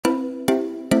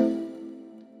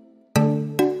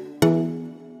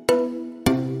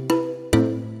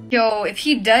Yo, if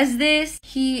he does this,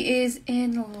 he is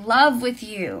in love with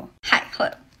you. Hi,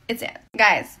 hello, it's Ann.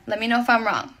 Guys, let me know if I'm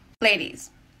wrong. Ladies,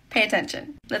 pay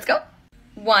attention. Let's go.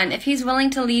 1, if he's willing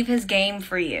to leave his game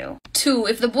for you. 2,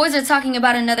 if the boys are talking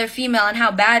about another female and how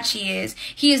bad she is,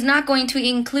 he is not going to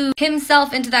include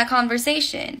himself into that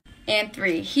conversation. And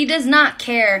 3, he does not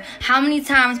care how many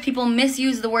times people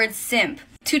misuse the word simp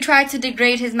to try to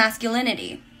degrade his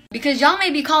masculinity. Because y'all may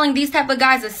be calling these type of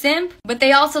guys a simp, but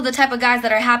they also the type of guys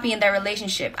that are happy in their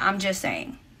relationship. I'm just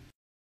saying.